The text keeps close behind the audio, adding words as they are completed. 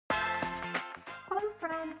Hello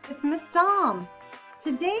friends, it's Miss Dom.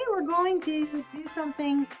 Today we're going to do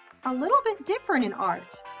something a little bit different in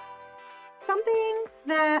art. Something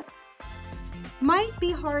that might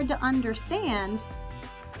be hard to understand,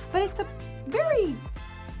 but it's a very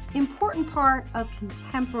important part of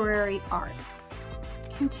contemporary art.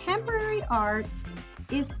 Contemporary art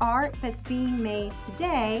is art that's being made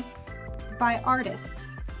today by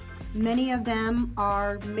artists. Many of them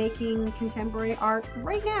are making contemporary art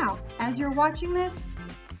right now as you're watching this,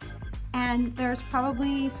 and there's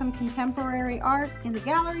probably some contemporary art in the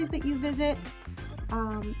galleries that you visit.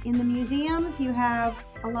 In the museums you have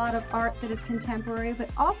a lot of art that is contemporary, but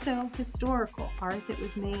also historical art that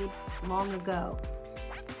was made long ago.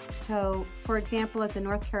 So for example, at the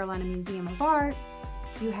North Carolina Museum of Art,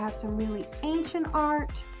 you have some really ancient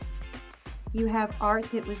art. You have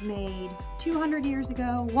art that was made 200 years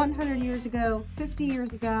ago, 100 years ago, 50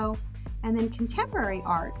 years ago, and then contemporary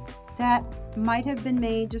art that might have been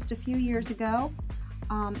made just a few years ago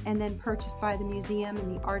and then purchased by the museum,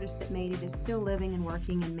 and the artist that made it is still living and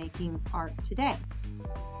working and making art today.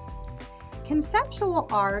 Conceptual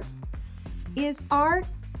art is art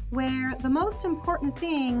where the most important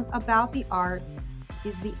thing about the art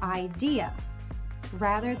is the idea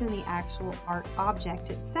rather than the actual art object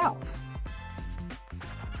itself.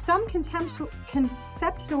 Some conceptual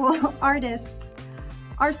artists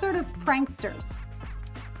are sort of pranksters.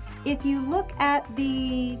 If you look at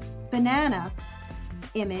the banana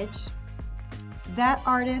image, that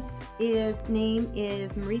artist's name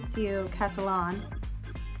is Maurizio Cattelan,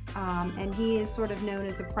 and he is sort of known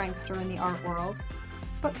as a prankster in the art world.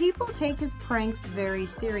 But people take his pranks very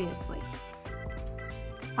seriously.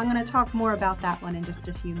 I'm going to talk more about that one in just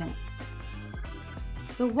a few minutes.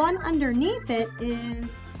 The one underneath it is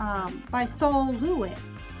by Sol LeWitt,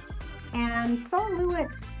 and Sol LeWitt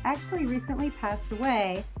actually recently passed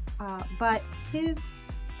away, but his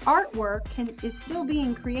artwork is still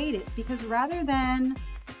being created, because rather than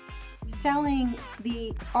selling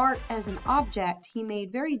the art as an object, he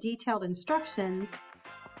made very detailed instructions,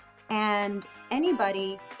 and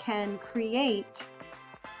anybody can create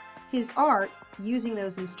his art using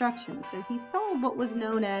those instructions. So he sold what was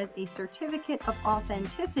known as a certificate of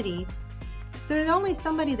authenticity, so that only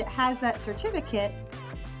somebody that has that certificate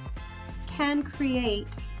can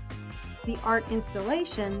create the art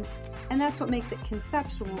installations, and that's what makes it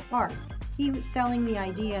conceptual art. He was selling the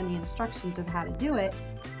idea and the instructions of how to do it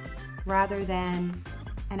rather than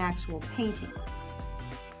an actual painting.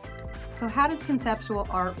 So how does conceptual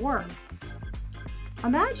art work?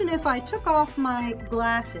 Imagine if I took off my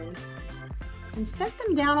glasses and set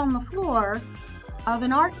them down on the floor of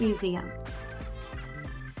an art museum.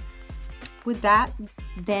 Would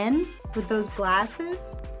those glasses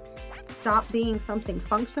stop being something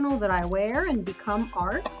functional that I wear and become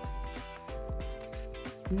art?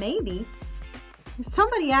 Maybe.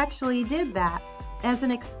 Somebody actually did that as an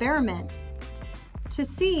experiment to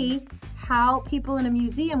see how people in a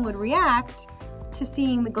museum would react to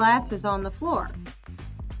seeing the glasses on the floor.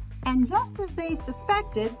 And just as they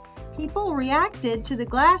suspected, people reacted to the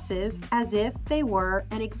glasses as if they were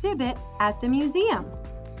an exhibit at the museum.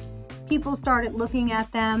 People started looking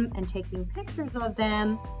at them and taking pictures of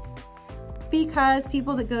them, because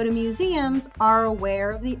people that go to museums are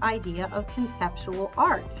aware of the idea of conceptual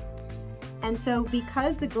art. And so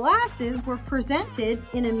because the glasses were presented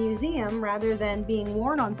in a museum rather than being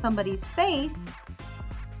worn on somebody's face,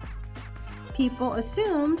 people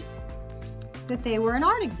assumed that they were an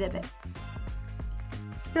art exhibit.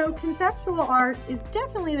 So conceptual art is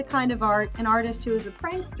definitely the kind of art an artist who is a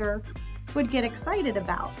prankster would get excited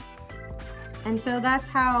about. And so that's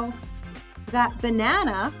how that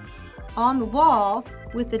banana on the wall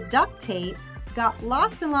with the duct tape got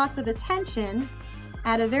lots and lots of attention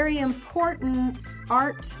at a very important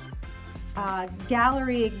art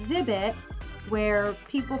gallery exhibit where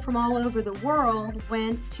people from all over the world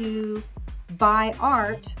went to buy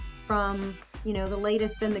art from, the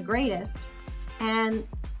latest and the greatest. And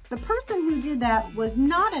the person who did that was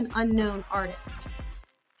not an unknown artist.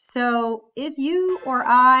 So if you or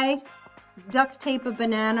I duct tape a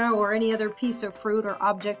banana or any other piece of fruit or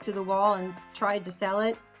object to the wall and tried to sell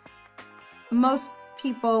it, most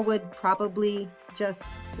people would probably just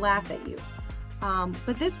laugh at you.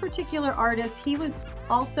 But this particular artist, he was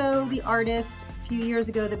also the artist a few years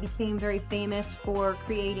ago that became very famous for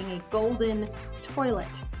creating a golden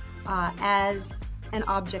toilet as an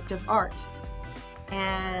object of art.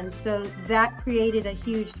 And so that created a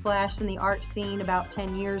huge splash in the art scene about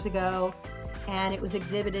 10 years ago. And it was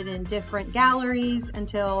exhibited in different galleries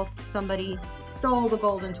until somebody stole the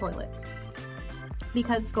golden toilet.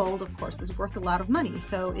 Because gold, of course, is worth a lot of money.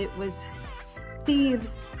 So it was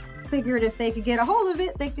thieves figured if they could get a hold of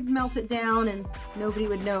it, they could melt it down and nobody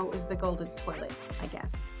would know it was the golden toilet, I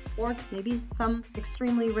guess. Or maybe some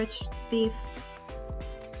extremely rich thief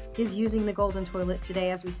is using the golden toilet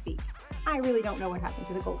today as we speak. I really don't know what happened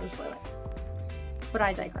to the golden toilet, but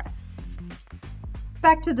I digress.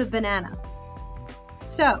 Back to the banana.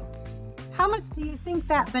 So, how much do you think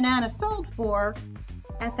that banana sold for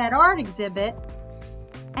at that art exhibit?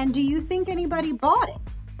 And do you think anybody bought it?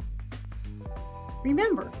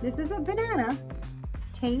 Remember, this is a banana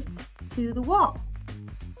taped to the wall.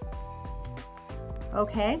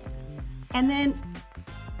 Okay? And then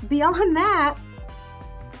beyond that,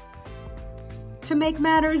 to make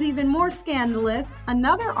matters even more scandalous,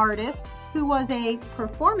 another artist who was a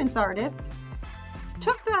performance artist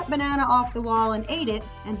took that banana off the wall and ate it,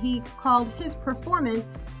 and he called his performance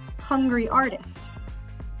Hungry Artist.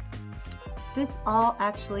 This all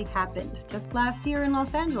actually happened just last year in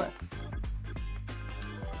Los Angeles.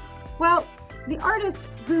 Well, the artist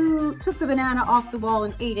who took the banana off the wall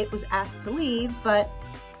and ate it was asked to leave, but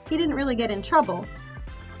he didn't really get in trouble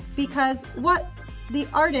because what the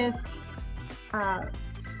artist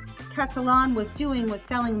Catalan was doing was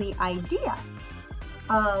selling the idea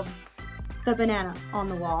of the banana on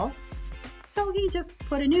the wall. So he just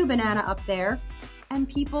put a new banana up there and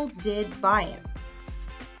people did buy it.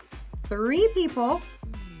 3 people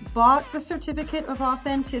bought the certificate of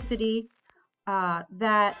authenticity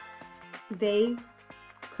that they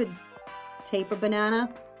could tape a banana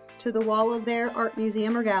to the wall of their art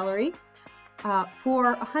museum or gallery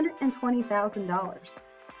for $120,000.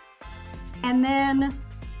 And then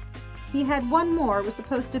he had one more. It was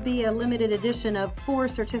supposed to be a limited edition of 4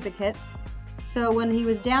 certificates. So when he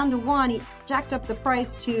was down to 1, he jacked up the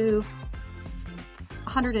price to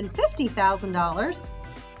 $150,000.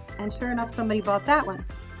 And sure enough, somebody bought that one.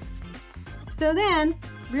 So then,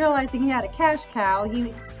 realizing he had a cash cow,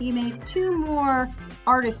 he made 2 more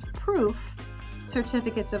artist proof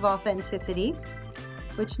certificates of authenticity,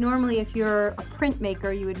 which normally if you're a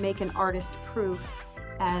printmaker, you would make an artist proof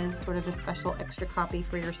as sort of a special extra copy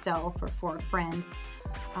for yourself or for a friend,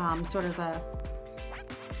 sort of a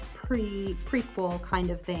prequel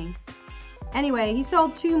kind of thing. Anyway, he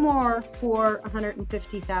sold 2 more for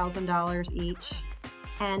 $150,000 each,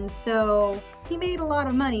 and so he made a lot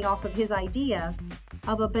of money off of his idea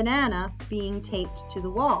of a banana being taped to the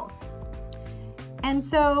wall. And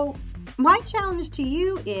so my challenge to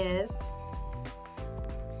you is,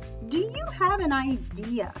 do you have an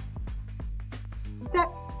idea that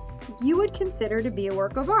you would consider to be a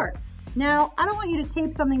work of art? Now, I don't want you to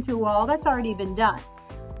tape something to a wall. That's already been done.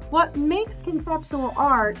 What makes conceptual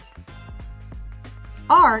art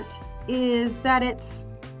is that it's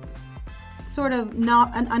sort of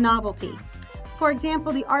not a novelty. For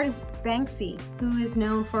example, the artist Banksy, who is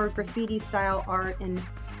known for graffiti style art and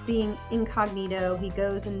being incognito, he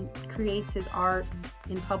goes and creates his art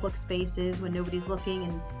in public spaces when nobody's looking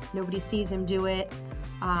and nobody sees him do it.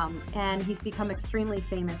 And he's become extremely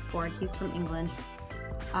famous for it. He's from England.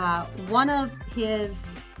 One of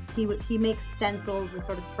his, he makes stencils and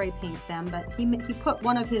sort of spray paints them, but he put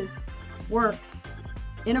one of his works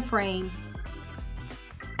in a frame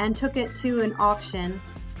and took it to an auction.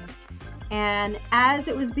 And as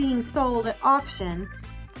it was being sold at auction,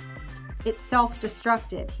 it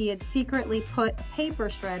self-destructed. He had secretly put a paper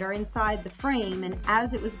shredder inside the frame, and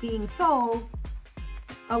as it was being sold,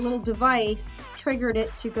 a little device triggered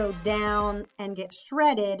it to go down and get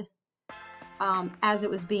shredded as it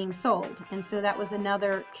was being sold. And so that was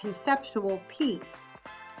another conceptual piece.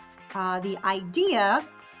 The idea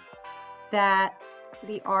that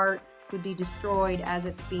the art would be destroyed as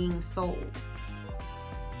it's being sold.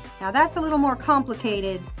 Now that's a little more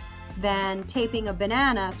complicated than taping a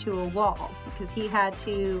banana to a wall, because he had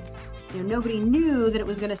to, nobody knew that it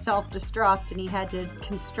was going to self-destruct, and he had to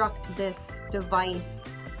construct this device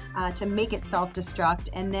to make it self-destruct,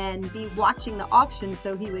 and then be watching the auction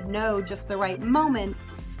so he would know just the right moment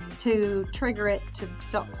to trigger it to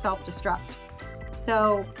self-destruct.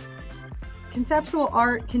 So conceptual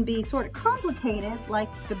art can be sort of complicated, like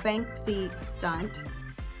the Banksy stunt.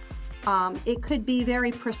 It could be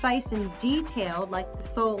very precise and detailed, like the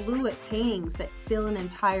Sol LeWitt paintings that fill an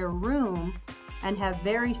entire room and have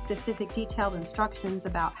very specific detailed instructions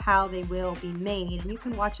about how they will be made. And you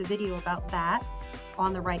can watch a video about that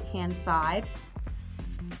on the right hand side.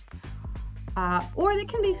 Or they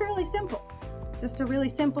can be fairly simple. Just a really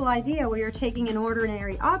simple idea where you're taking an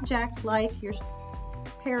ordinary object like your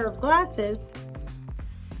pair of glasses,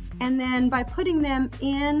 and then by putting them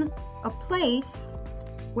in a place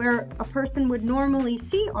where a person would normally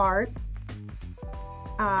see art,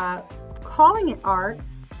 calling it art,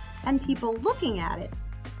 and people looking at it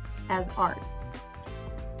as art,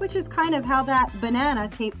 which is kind of how that banana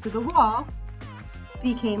taped to the wall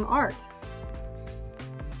became art.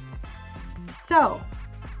 So,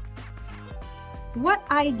 what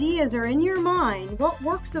ideas are in your mind? What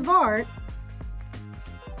works of art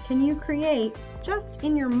can you create just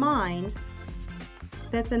in your mind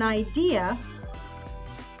that's an idea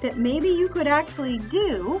that maybe you could actually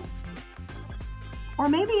do, or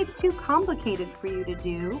maybe it's too complicated for you to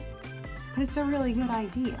do, but it's a really good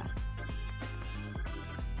idea?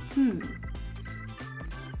 Think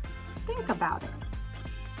about it.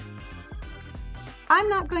 I'm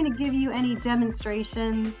not going to give you any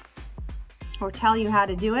demonstrations or tell you how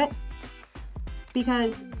to do it,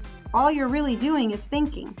 because all you're really doing is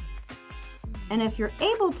thinking. And if you're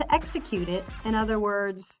able to execute it, in other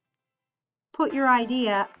words, put your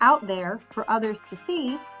idea out there for others to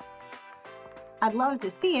see, I'd love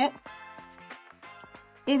to see it.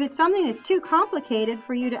 If it's something that's too complicated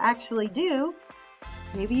for you to actually do,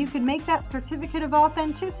 maybe you could make that certificate of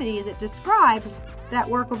authenticity that describes that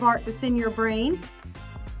work of art that's in your brain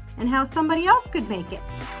and how somebody else could make it.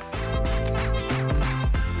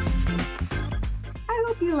 I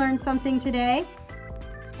hope you learned something today.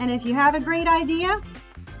 And if you have a great idea,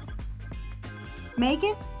 make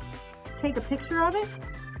it, take a picture of it,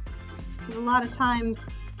 because a lot of times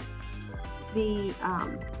the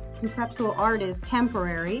conceptual art is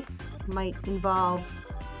temporary. It might involve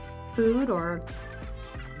food or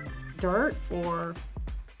dirt or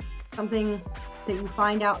something that you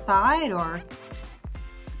find outside or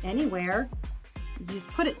anywhere. You just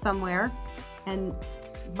put it somewhere and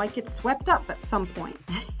it might get swept up at some point.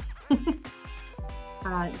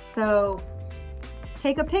 So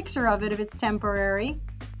take a picture of it if it's temporary,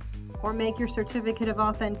 or make your certificate of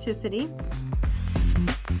authenticity.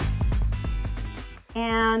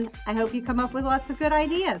 And I hope you come up with lots of good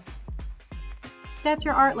ideas. That's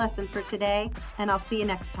your art lesson for today, and I'll see you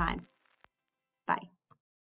next time. Bye.